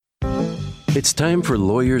It's time for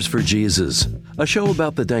Lawyers for Jesus, a show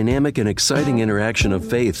about the dynamic and exciting interaction of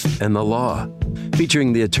faith and the law,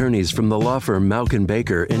 featuring the attorneys from the law firm Mauck &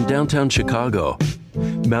 Baker in downtown Chicago.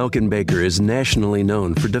 Mauck & Baker is nationally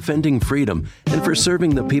known for defending freedom and for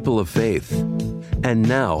serving the people of faith. And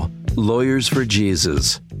now, Lawyers for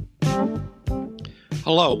Jesus.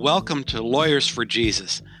 Hello, welcome to Lawyers for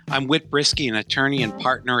Jesus. I'm Whit Brisky, an attorney and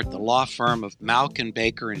partner at the law firm of Mauck &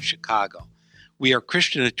 Baker in Chicago. We are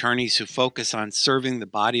Christian attorneys who focus on serving the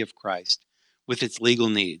body of Christ with its legal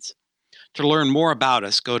needs. To learn more about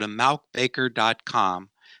us, go to mauckbaker.com.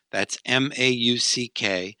 That's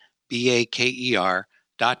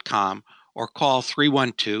MAUCKBAKER.com, or call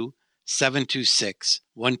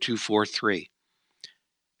 312-726-1243.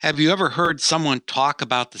 Have you ever heard someone talk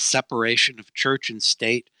about the separation of church and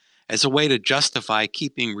state as a way to justify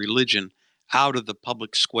keeping religion out of the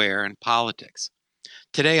public square and politics?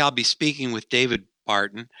 Today, I'll be speaking with David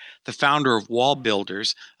Barton, the founder of Wall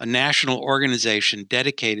Builders, a national organization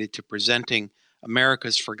dedicated to presenting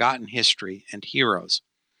America's forgotten history and heroes.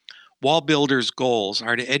 Wall Builders' goals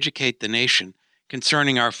are to educate the nation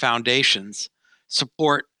concerning our foundations,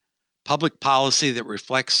 support public policy that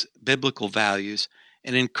reflects biblical values,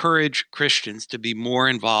 and encourage Christians to be more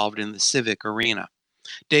involved in the civic arena.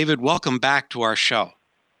 David, welcome back to our show.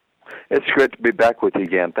 It's great to be back with you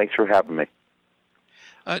again. Thanks for having me.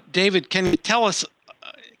 David, can you tell us,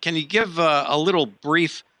 can you give a little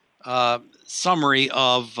brief summary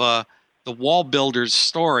of the Wall Builders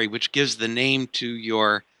story, which gives the name to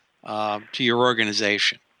your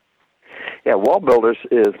organization? Yeah, Wall Builders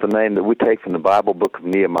is the name that we take from the Bible book of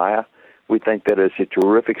Nehemiah. We think that it's a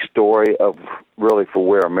terrific story of really for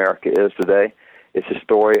where America is today. It's a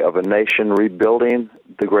story of a nation rebuilding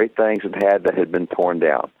the great things it had that had been torn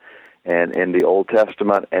down. And in the Old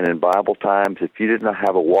Testament and in Bible times, if you did not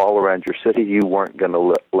have a wall around your city, you weren't going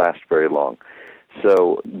to last very long.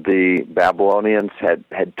 So the Babylonians had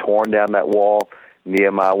torn down that wall.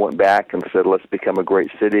 Nehemiah went back and said, let's become a great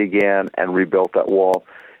city again, and rebuilt that wall.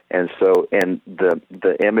 And so in the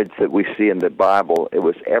image that we see in the Bible, it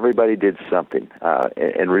was everybody did something.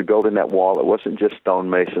 In rebuilding that wall, it wasn't just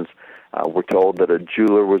stonemasons. We're told that a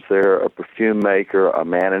jeweler was there, a perfume maker, a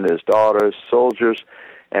man and his daughters, soldiers.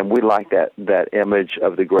 And we like that image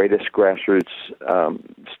of the greatest grassroots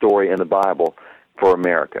story in the Bible for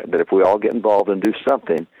America, that if we all get involved and do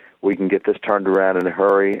something, we can get this turned around in a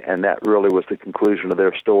hurry. And that really was the conclusion of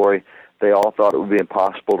their story. They all thought it would be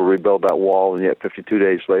impossible to rebuild that wall, and yet 52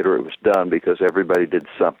 days later it was done because everybody did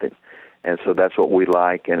something. And so that's what we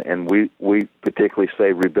like. And we particularly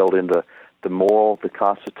say rebuilding the moral, the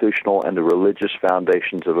constitutional, and the religious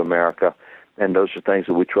foundations of America. And those are things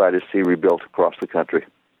that we try to see rebuilt across the country.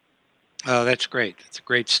 Oh, that's great. That's a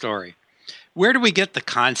great story. Where do we get the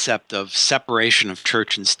concept of separation of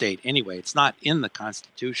church and state? Anyway, it's not in the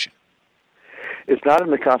Constitution. It's not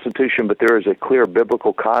in the Constitution, but there is a clear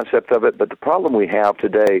biblical concept of it. But the problem we have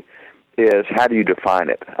today is how do you define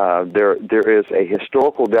it? There is a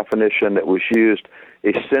historical definition that was used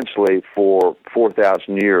essentially for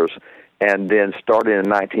 4,000 years, and then starting in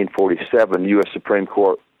 1947, U.S. Supreme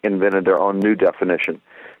Court invented their own new definition.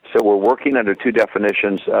 So we're working under two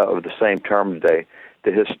definitions of the same term today.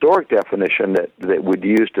 The historic definition that we'd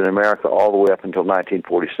used in America all the way up until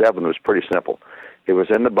 1947 was pretty simple. It was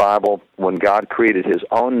in the Bible when God created his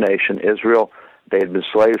own nation, Israel. They had been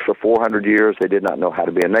slaves for 400 years. They did not know how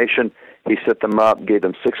to be a nation. He set them up, gave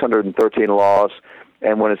them 613 laws,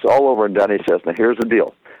 and when it's all over and done, he says, now here's the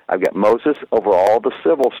deal. I've got Moses over all the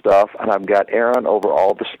civil stuff, and I've got Aaron over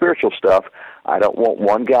all the spiritual stuff. I don't want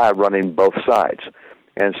one guy running both sides.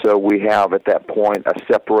 And so we have, at that point, a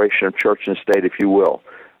separation of church and state, if you will.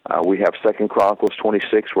 We have 2 Chronicles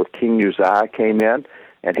 26, where King Uzziah came in,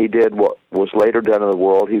 and he did what was later done in the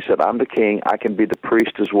world. He said, I'm the king, I can be the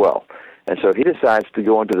priest as well. And so he decides to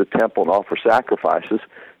go into the temple and offer sacrifices.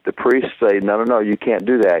 The priests say, no, you can't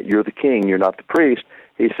do that. You're the king, you're not the priest.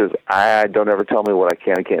 He says, don't ever tell me what I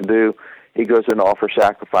can and can't do. He goes in to offer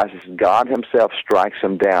sacrifices. God himself strikes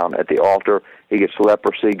him down at the altar. He gets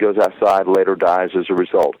leprosy, goes outside, later dies as a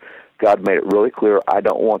result. God made it really clear, I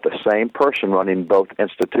don't want the same person running both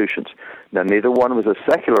institutions. Now, neither one was a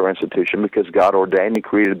secular institution because God ordained and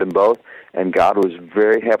created them both, and God was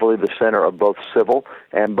very heavily the center of both civil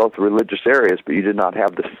and both religious areas, but you did not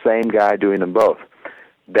have the same guy doing them both.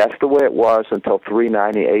 That's the way it was until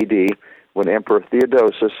 390 A.D., when Emperor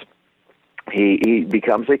Theodosius, he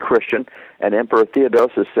becomes a Christian, and Emperor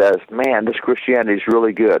Theodosius says, man, this Christianity is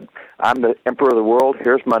really good. I'm the emperor of the world.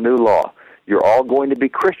 Here's my new law. You're all going to be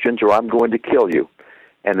Christians or I'm going to kill you.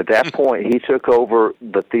 And at that point, he took over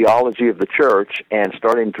the theology of the church, and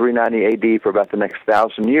starting in 390 A.D. for about the next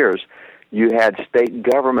 1,000 years, You had state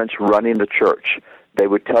governments running the church. They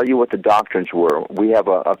would tell you what the doctrines were. We have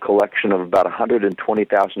a collection of about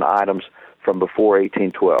 120,000 items from before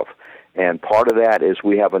 1812. And part of that is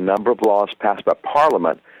we have a number of laws passed by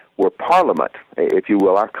Parliament, where Parliament, if you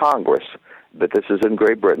will, our Congress, but this is in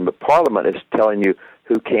Great Britain, but Parliament is telling you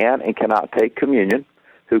who can and cannot take communion,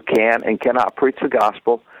 who can and cannot preach the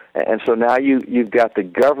gospel. And so now you've got the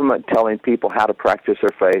government telling people how to practice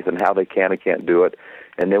their faith and how they can and can't do it.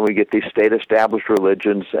 And then we get these state-established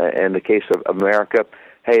religions. In the case of America,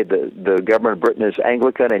 hey, the government of Britain is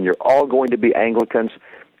Anglican, and you're all going to be Anglicans.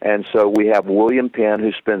 And so we have William Penn,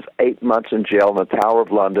 who spends 8 months in jail in the Tower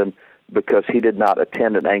of London because he did not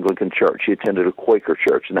attend an Anglican church. He attended a Quaker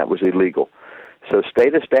church, and that was illegal. So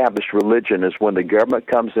state-established religion is when the government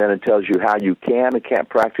comes in and tells you how you can and can't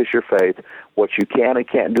practice your faith, what you can and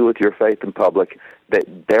can't do with your faith in public.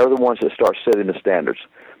 They're the ones that start setting the standards.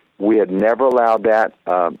 We had never allowed that.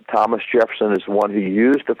 Thomas Jefferson is the one who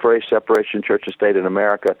used the phrase separation of church and state in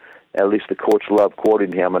America. At least the courts love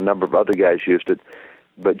quoting him. A number of other guys used it.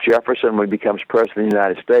 But Jefferson, when he becomes president of the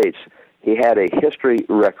United States, he had a history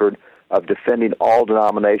record of defending all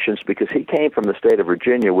denominations because he came from the state of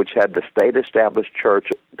Virginia, which had the state-established church,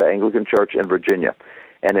 the Anglican Church in Virginia.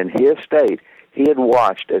 And in his state, he had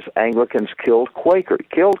watched as Anglicans killed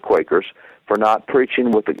Quakers for not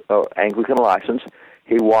preaching with the Anglican license.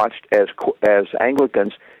 He watched as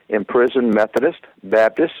Anglicans imprisoned Methodists,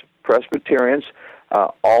 Baptists, Presbyterians,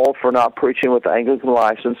 all for not preaching with the Anglican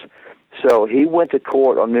license. So he went to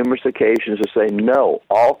court on numerous occasions to say, no,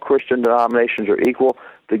 all Christian denominations are equal.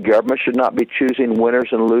 The government should not be choosing winners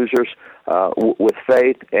and losers with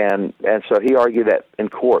faith, and so he argued that in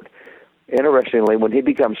court. Interestingly, when he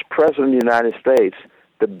becomes president of the United States,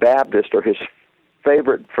 the Baptists are his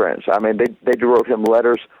favorite friends. I mean, they wrote him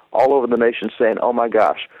letters all over the nation saying, oh my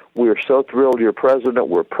gosh, we are so thrilled you're president,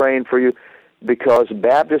 we're praying for you, because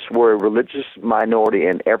Baptists were a religious minority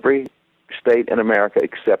in every state in America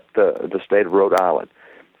except the state of Rhode Island.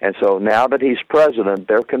 And so now that he's president,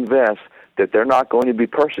 they're convinced that they're not going to be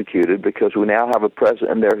persecuted because we now have a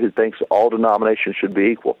president there who thinks all denominations should be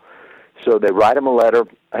equal. So they write him a letter,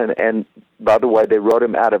 and by the way, they wrote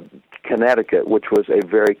him out of Connecticut, which was a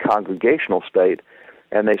very congregational state,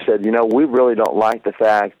 and they said, we really don't like the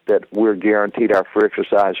fact that we're guaranteed our free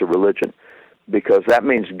exercise of religion, because that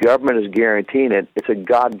means government is guaranteeing it. It's a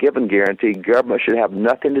God-given guarantee. Government should have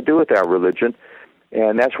nothing to do with our religion.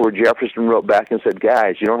 And that's where Jefferson wrote back and said,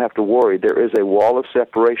 guys, you don't have to worry. There is a wall of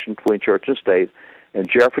separation between church and state. And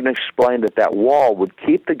Jefferson explained that wall would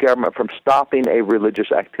keep the government from stopping a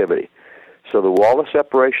religious activity. So the wall of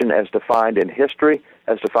separation, as defined in history,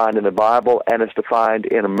 as defined in the Bible, and as defined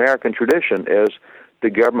in American tradition, is the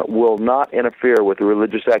government will not interfere with the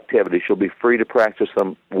religious activity. She'll be free to practice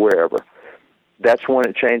them wherever. That's when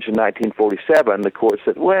it changed in 1947. The court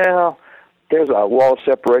said, well, there's a wall of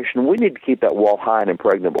separation. We need to keep that wall high and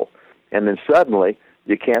impregnable. And then suddenly,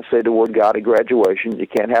 you can't say the word God at graduation. You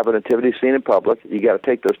can't have a nativity scene in public. You got to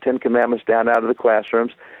take those 10 Commandments down out of the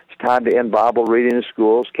classrooms. It's time to end Bible reading in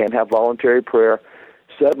schools. Can't have voluntary prayer.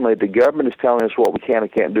 Suddenly, the government is telling us what we can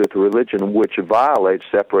and can't do with the religion, which violates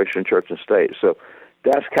separation of church and state. So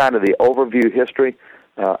that's kind of the overview history.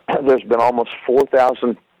 There's been almost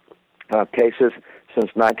 4,000 cases since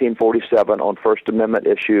 1947 on First Amendment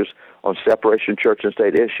issues, on separation of church and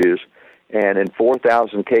state issues. And in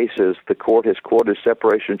 4,000 cases, the court has quoted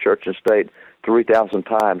separation of church and state 3,000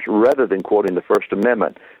 times rather than quoting the First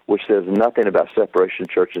Amendment, which says nothing about separation of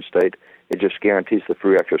church and state. It just guarantees the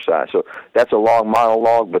free exercise. So that's a long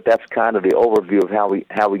monologue, but that's kind of the overview of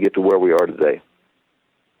how we get to where we are today.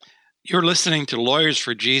 You're listening to Lawyers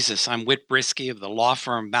for Jesus. I'm Whit Brisky of the law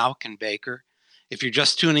firm Mauck & Baker. If you're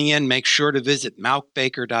just tuning in, make sure to visit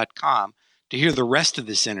mauckbaker.com to hear the rest of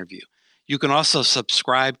this interview. You can also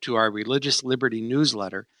subscribe to our Religious Liberty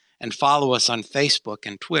newsletter and follow us on Facebook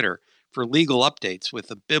and Twitter for legal updates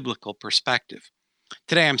with a biblical perspective.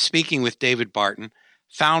 Today I'm speaking with David Barton,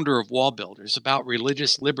 founder of Wall Builders, about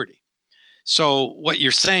religious liberty. So what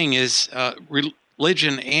you're saying is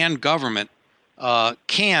religion and government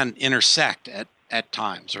can intersect at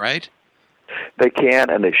times, right? They can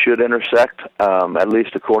and they should intersect, at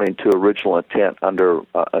least according to original intent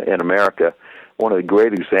in America. One of the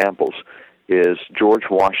great examples is George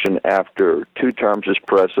Washington, after 2 terms as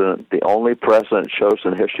president, the only president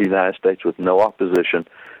chosen in the history of the United States with no opposition.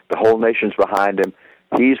 The whole nation's behind him.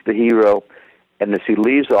 He's the hero. And as he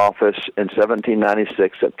leaves office in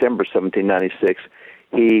September 1796,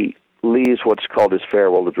 he leaves what's called his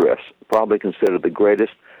farewell address, probably considered the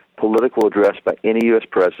greatest political address by any U.S.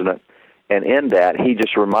 president. And in that, he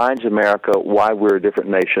just reminds America why we're a different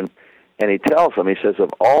nation. And he tells them, he says,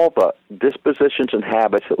 of all the dispositions and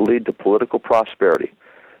habits that lead to political prosperity,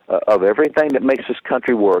 of everything that makes this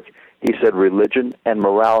country work, he said religion and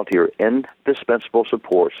morality are indispensable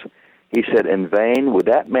supports. He said, in vain would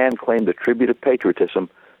that man claim the tribute of patriotism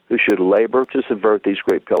who should labor to subvert these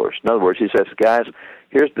great pillars. In other words, he says, guys,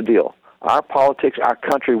 here's the deal. Our politics, our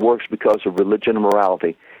country works because of religion and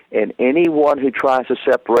morality. And anyone who tries to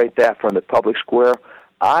separate that from the public square,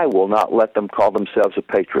 I will not let them call themselves a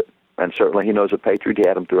patriot. And certainly he knows a patriot. He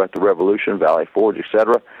had them throughout the Revolution, Valley Forge,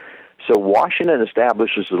 etc. So Washington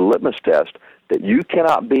establishes the litmus test that you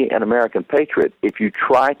cannot be an American patriot if you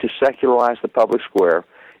try to secularize the public square,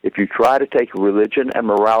 if you try to take religion and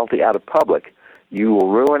morality out of public. You will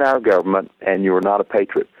ruin our government, and you are not a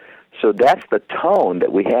patriot. So that's the tone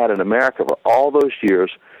that we had in America for all those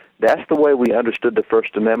years. That's the way we understood the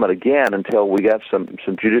First Amendment, again, until we got some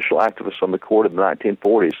judicial activists on the court in the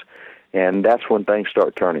 1940s, and that's when things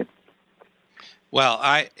start turning. Well,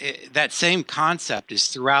 that same concept is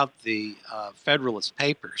throughout the Federalist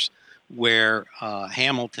Papers, where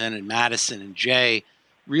Hamilton and Madison and Jay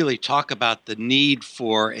really talk about the need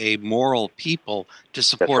for a moral people to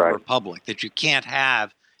support a republic, that you can't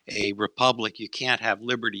have a republic, you can't have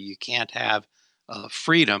liberty, you can't have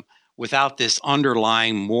freedom without this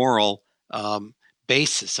underlying moral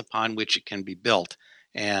basis upon which it can be built.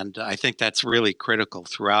 And I think that's really critical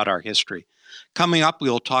throughout our history. Coming up,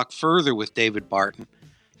 we'll talk further with David Barton,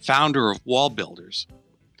 founder of Wall Builders,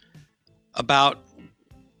 about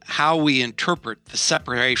how we interpret the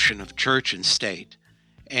separation of church and state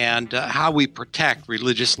and how we protect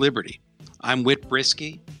religious liberty. I'm Whit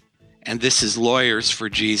Brisky, and this is Lawyers for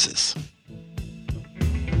Jesus.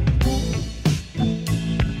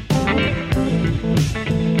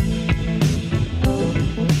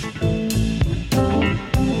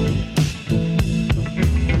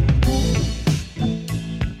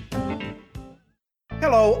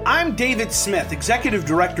 Hello, I'm David Smith, Executive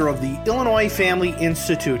Director of the Illinois Family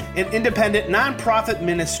Institute, an independent nonprofit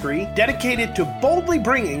ministry dedicated to boldly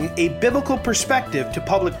bringing a biblical perspective to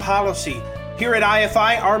public policy. Here at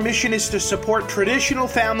IFI, our mission is to support traditional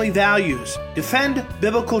family values, defend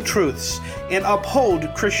biblical truths, and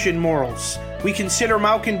uphold Christian morals. We consider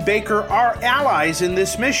Mauck & Baker our allies in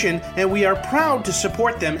this mission, and we are proud to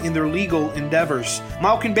support them in their legal endeavors.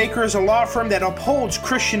 Mauck & Baker is a law firm that upholds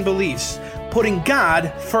Christian beliefs, putting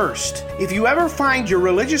God first. If you ever find your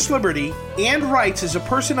religious liberty and rights as a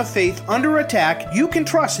person of faith under attack, you can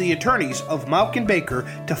trust the attorneys of Mauck & Baker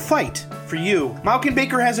to fight for you. Mauck &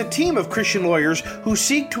 Baker has a team of Christian lawyers who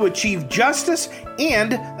seek to achieve justice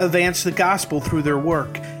and advance the gospel through their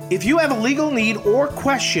work. If you have a legal need or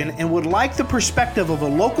question and would like the perspective of a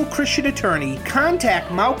local Christian attorney, contact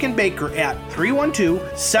Mauck & Baker at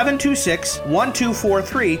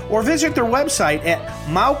 312-726-1243 or visit their website at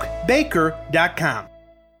mauckbaker.com.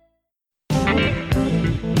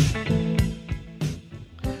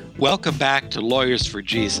 Welcome back to Lawyers for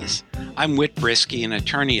Jesus. I'm Whit Brisky, an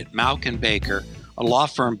attorney at Mauck & Baker, a law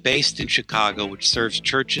firm based in Chicago which serves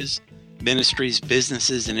churches, ministries,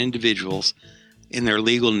 businesses, and individuals in their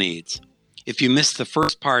legal needs. If you missed the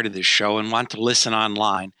first part of this show and want to listen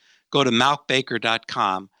online, go to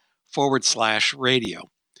mauckbaker.com/radio.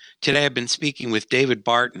 Today I've been speaking with David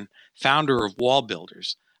Barton, founder of Wall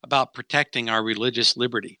Builders, about protecting our religious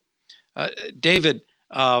liberty. David,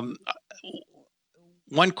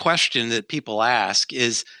 one question that people ask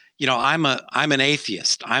is, I'm an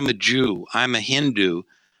atheist, I'm a Jew, I'm a Hindu,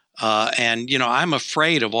 and I'm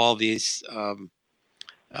afraid of all these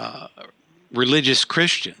religious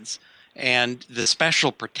Christians and the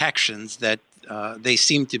special protections that they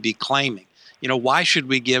seem to be claiming. Why should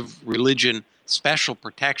we give religion special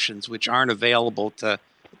protections which aren't available to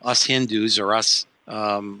us Hindus or us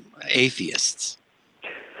atheists?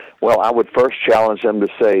 Well, I would first challenge them to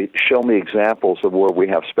say, show me examples of where we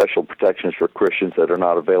have special protections for Christians that are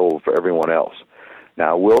not available for everyone else.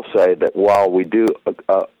 Now, I will say that while we do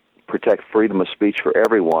protect freedom of speech for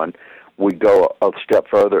everyone, we go a step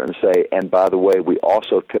further and say, and by the way, we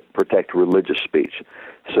also protect religious speech.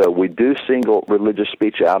 So we do single religious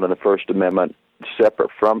speech out in the First Amendment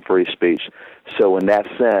separate from free speech. So in that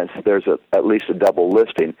sense, there's at least a double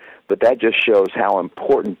listing. But that just shows how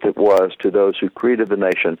important it was to those who created the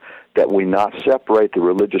nation that we not separate the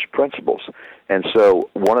religious principles. And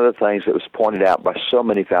so one of the things that was pointed out by so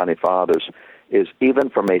many founding fathers is even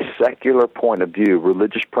from a secular point of view,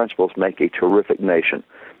 religious principles make a terrific nation.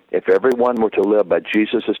 If everyone were to live by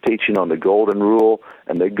Jesus' teaching on the Golden Rule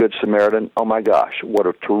and the Good Samaritan, oh my gosh, what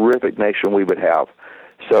a terrific nation we would have.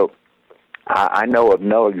 So I know of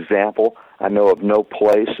no example. I know of no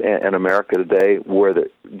place in America today where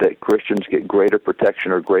that Christians get greater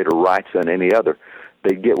protection or greater rights than any other.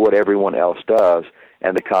 They get what everyone else does,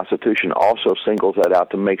 and the Constitution also singles that out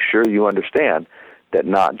to make sure you understand that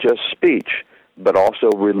not just speech, but also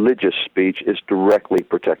religious speech is directly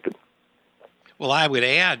protected. Well, I would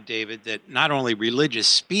add, David, that not only religious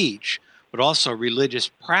speech, but also religious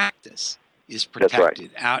practice is protected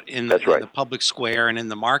out in the public square and in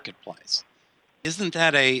the marketplace. Isn't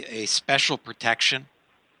that a special protection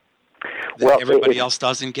that everybody else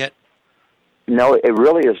doesn't get? No, it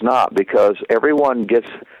really is not, because everyone gets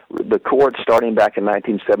the court, starting back in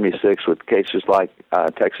 1976 with cases like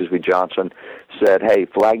Texas v. Johnson, said, hey,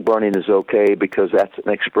 flag burning is okay because that's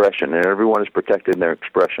an expression, and everyone is protected in their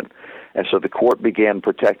expression. And so the court began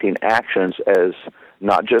protecting actions as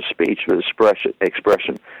not just speech, but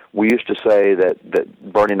expression. We used to say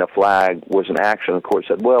that burning a flag was an action. The court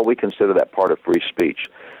said, well, we consider that part of free speech.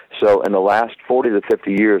 So in the last 40 to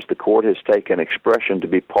 50 years, the court has taken expression to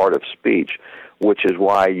be part of speech, which is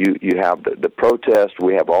why you have the protest,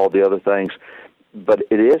 we have all the other things. But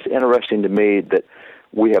it is interesting to me that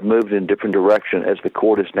we have moved in a different direction as the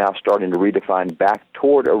court is now starting to redefine back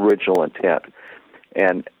toward original intent.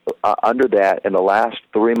 And under that, in the last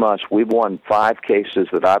 3 months, we've won 5 cases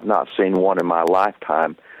that I've not seen one in my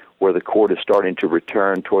lifetime, where the court is starting to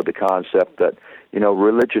return toward the concept that,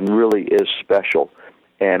 religion really is special.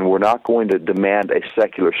 And we're not going to demand a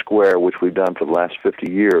secular square, which we've done for the last 50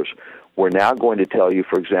 years. We're now going to tell you,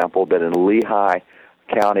 for example, that in Lehigh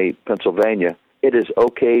County, Pennsylvania, it is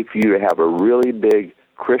okay for you to have a really big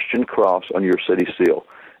Christian cross on your city seal.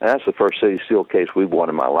 And that's the first city seal case we've won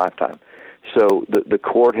in my lifetime. So the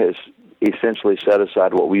court has essentially set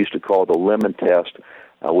aside what we used to call the lemon test,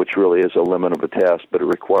 which really is a lemon of a test, but it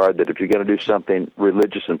required that if you're going to do something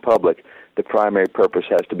religious in public, the primary purpose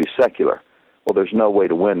has to be secular. Well, there's no way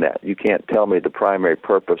to win that. You can't tell me the primary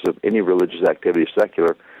purpose of any religious activity is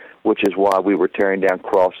secular, which is why we were tearing down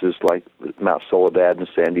crosses like Mount Soledad in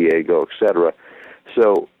San Diego, etc.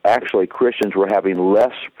 So actually, Christians were having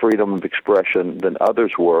less freedom of expression than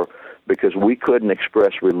others were, because we couldn't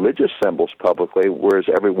express religious symbols publicly, whereas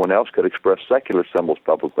everyone else could express secular symbols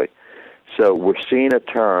publicly. So we're seeing a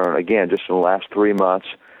turn, again, just in the last 3 months.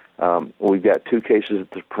 We've got 2 cases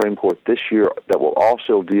at the Supreme Court this year that will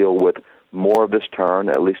also deal with more of this turn.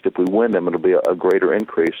 At least if we win them, it'll be a greater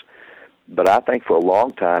increase. But I think for a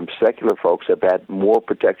long time, secular folks have had more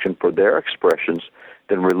protection for their expressions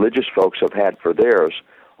than religious folks have had for theirs,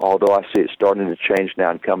 although I see it starting to change now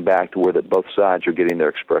and come back to where that both sides are getting their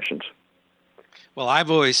expressions. Well,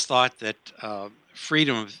 I've always thought that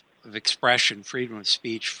freedom of expression, freedom of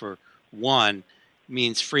speech for one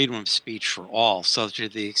means freedom of speech for all. So to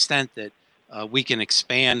the extent that we can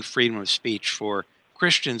expand freedom of speech for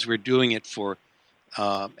Christians, we're doing it for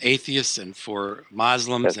atheists and for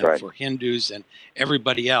Muslims for Hindus and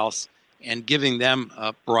everybody else, and giving them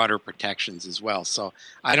broader protections as well. So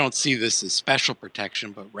I don't see this as special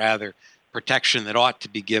protection, but rather protection that ought to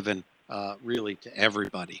be given really to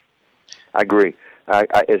everybody. I agree.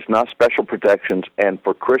 It's not special protections, and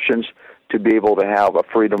for Christians to be able to have a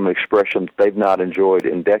freedom of expression that they've not enjoyed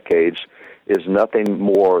in decades is nothing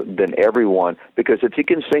more than everyone, because if you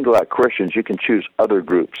can single out Christians, you can choose other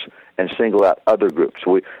groups and single out other groups.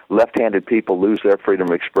 Left-handed people lose their freedom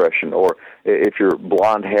of expression, or if you're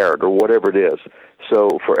blonde-haired or whatever it is.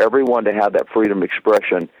 So for everyone to have that freedom of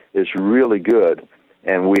expression is really good,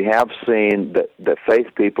 and we have seen that faith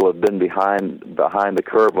people have been behind the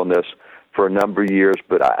curve on this for a number of years,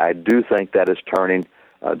 but I do think that is turning.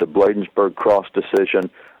 The Bladensburg Cross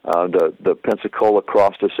decision, the Pensacola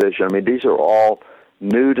Cross decision. I mean, these are all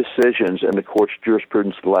new decisions in the court's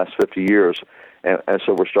jurisprudence of the last 50 years, and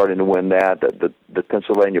so we're starting to win that. The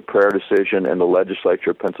Pennsylvania prayer decision in the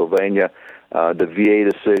legislature of Pennsylvania, the VA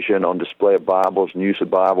decision on display of Bibles and use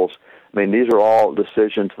of Bibles. I mean, these are all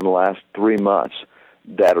decisions in the last 3 months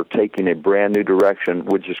that are taking a brand new direction,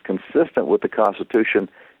 which is consistent with the Constitution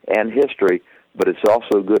and history, but it's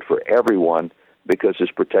also good for everyone because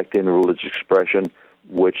it's protecting the religious expression,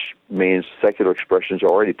 which means secular expression is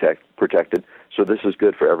already protected. So this is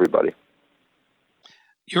good for everybody.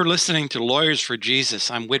 You're listening to Lawyers for Jesus.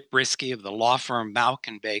 I'm Whit Brisky of the law firm Mauck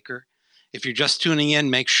 & Baker. If you're just tuning in,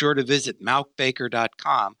 make sure to visit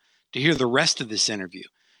mauckbaker.com to hear the rest of this interview.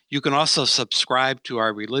 You can also subscribe to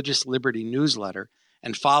our Religious Liberty newsletter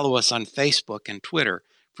and follow us on Facebook and Twitter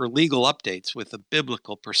for legal updates with a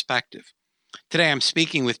biblical perspective. Today I'm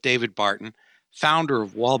speaking with David Barton, founder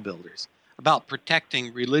of Wall Builders, about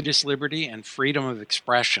protecting religious liberty and freedom of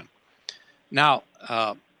expression. Now,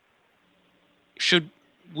 should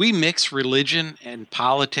we mix religion and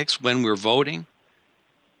politics when we're voting?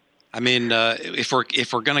 I mean, if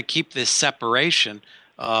we're going to keep this separation,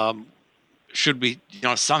 should we,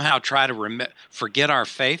 somehow try to forget our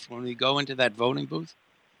faith when we go into that voting booth?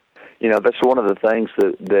 That's one of the things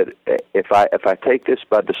that if I take this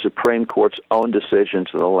by the Supreme Court's own decisions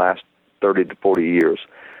in the last 30 to 40 years,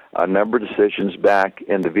 a number of decisions back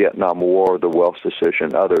in the Vietnam War, the Welsh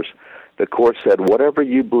decision, others, the court said whatever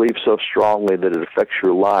you believe so strongly that it affects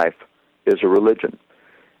your life is a religion.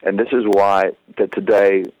 And this is why that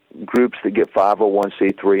today groups that get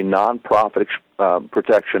 501c3 nonprofit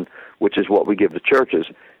protection, which is what we give to churches,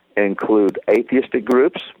 include atheistic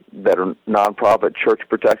groups that are nonprofit church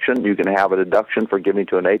protection. You can have a deduction for giving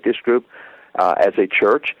to an atheist group as a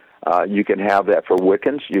church. You can have that for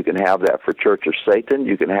Wiccans. You can have that for Church of Satan.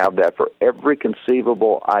 You can have that for every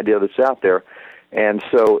conceivable idea that's out there. And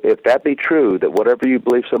so if that be true, that whatever you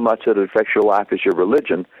believe so much that it affects your life is your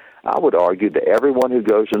religion, I would argue that everyone who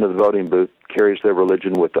goes into the voting booth carries their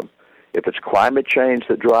religion with them. If it's climate change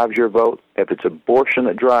that drives your vote, if it's abortion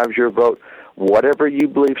that drives your vote, whatever you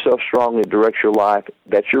believe so strongly directs your life,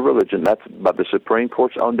 that's your religion. That's by the Supreme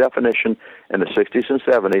Court's own definition in the 60s and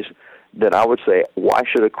 70s. Then I would say, why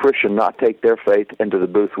should a Christian not take their faith into the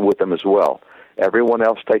booth with them as well? Everyone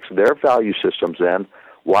else takes their value systems in.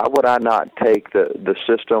 Why would I not take the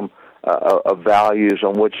system of values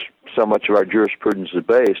on which so much of our jurisprudence is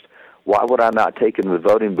based? Why would I not take into the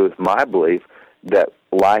voting booth my belief that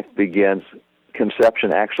life begins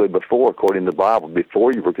conception actually before, according to the Bible,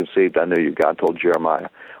 before you were conceived, I knew you, God told Jeremiah.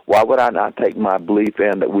 Why would I not take my belief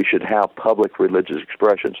in that we should have public religious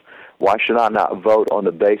expressions? Why should I not vote on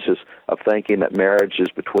the basis of thinking that marriage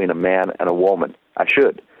is between a man and a woman? I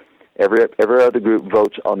should. Every other group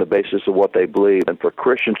votes on the basis of what they believe, and for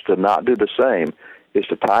Christians to not do the same is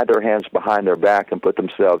to tie their hands behind their back and put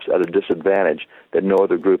themselves at a disadvantage that no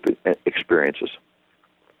other group experiences.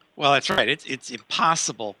 Well, that's right. It's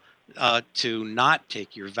impossible to not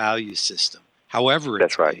take your value system, however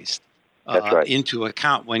it's based, into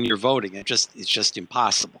account when you're voting. It's just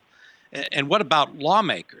impossible. And what about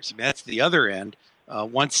lawmakers? I mean, that's the other end.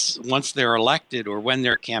 Once they're elected or when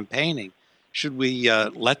they're campaigning, should we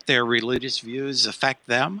let their religious views affect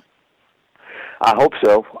them? I hope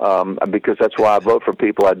so, because that's why I vote for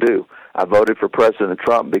people I do. I voted for President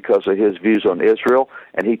Trump because of his views on Israel,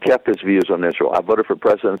 and he kept his views on Israel. I voted for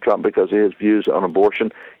President Trump because of his views on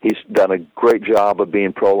abortion. He's done a great job of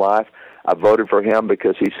being pro-life. I voted for him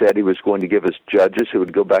because he said he was going to give us judges who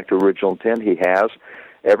would go back to original intent. He has.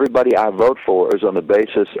 Everybody I vote for is on the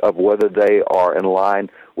basis of whether they are in line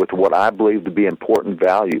with what I believe to be important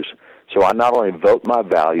values. So I not only vote my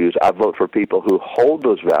values, I vote for people who hold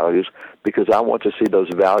those values because I want to see those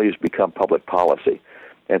values become public policy.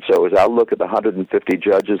 And so as I look at the 150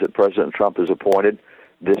 judges that President Trump has appointed,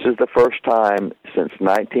 this is the first time since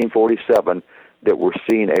 1947 that we're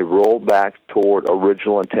seeing a rollback toward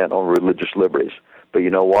original intent on religious liberties. But you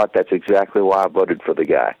know what? That's exactly why I voted for the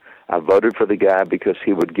guy. I voted for the guy because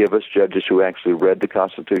he would give us judges who actually read the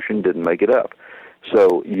Constitution, didn't make it up.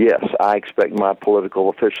 So, yes, I expect my political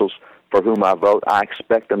officials for whom I vote, I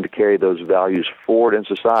expect them to carry those values forward in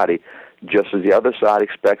society, just as the other side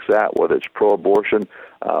expects that, whether it's pro-abortion,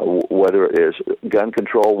 whether it is gun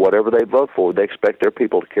control, whatever they vote for, they expect their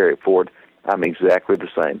people to carry it forward. I'm exactly the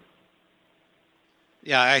same.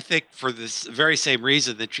 Yeah, I think for this very same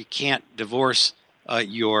reason that you can't divorce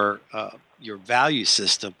your value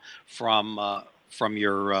system from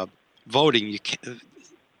your voting,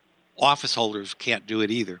 office holders can't do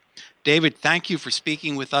it either. David, thank you for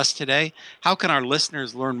speaking with us today. How can our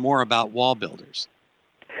listeners learn more about Wall Builders?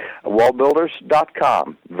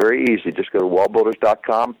 Wallbuilders.com. Very easy. Just go to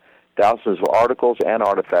wallbuilders.com. Thousands of articles and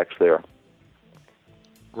artifacts there.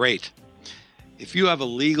 Great. If you have a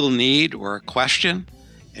legal need or a question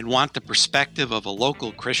and want the perspective of a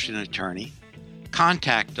local Christian attorney,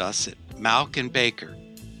 contact us at Mauck & Baker.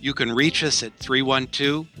 You can reach us at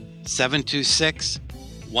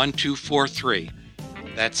 312-726-1243.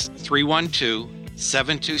 That's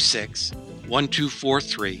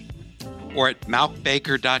 312-726-1243. Or at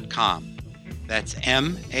mauckbaker.com. That's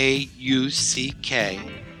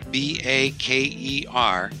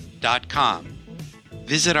MAUCKBAKER.com.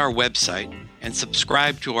 Visit our website and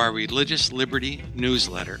subscribe to our Religious Liberty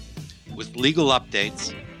newsletter with legal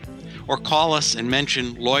updates, or call us and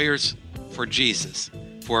mention Lawyers for Jesus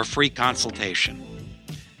for a free consultation.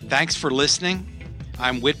 Thanks for listening.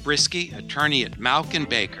 I'm Whit Brisky, attorney at Mauck &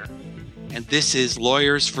 Baker, and this is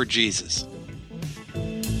Lawyers for Jesus.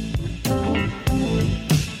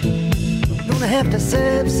 Gonna have to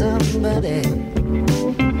serve somebody.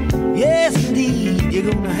 Yes, indeed,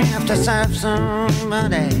 you're gonna have to serve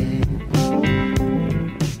somebody.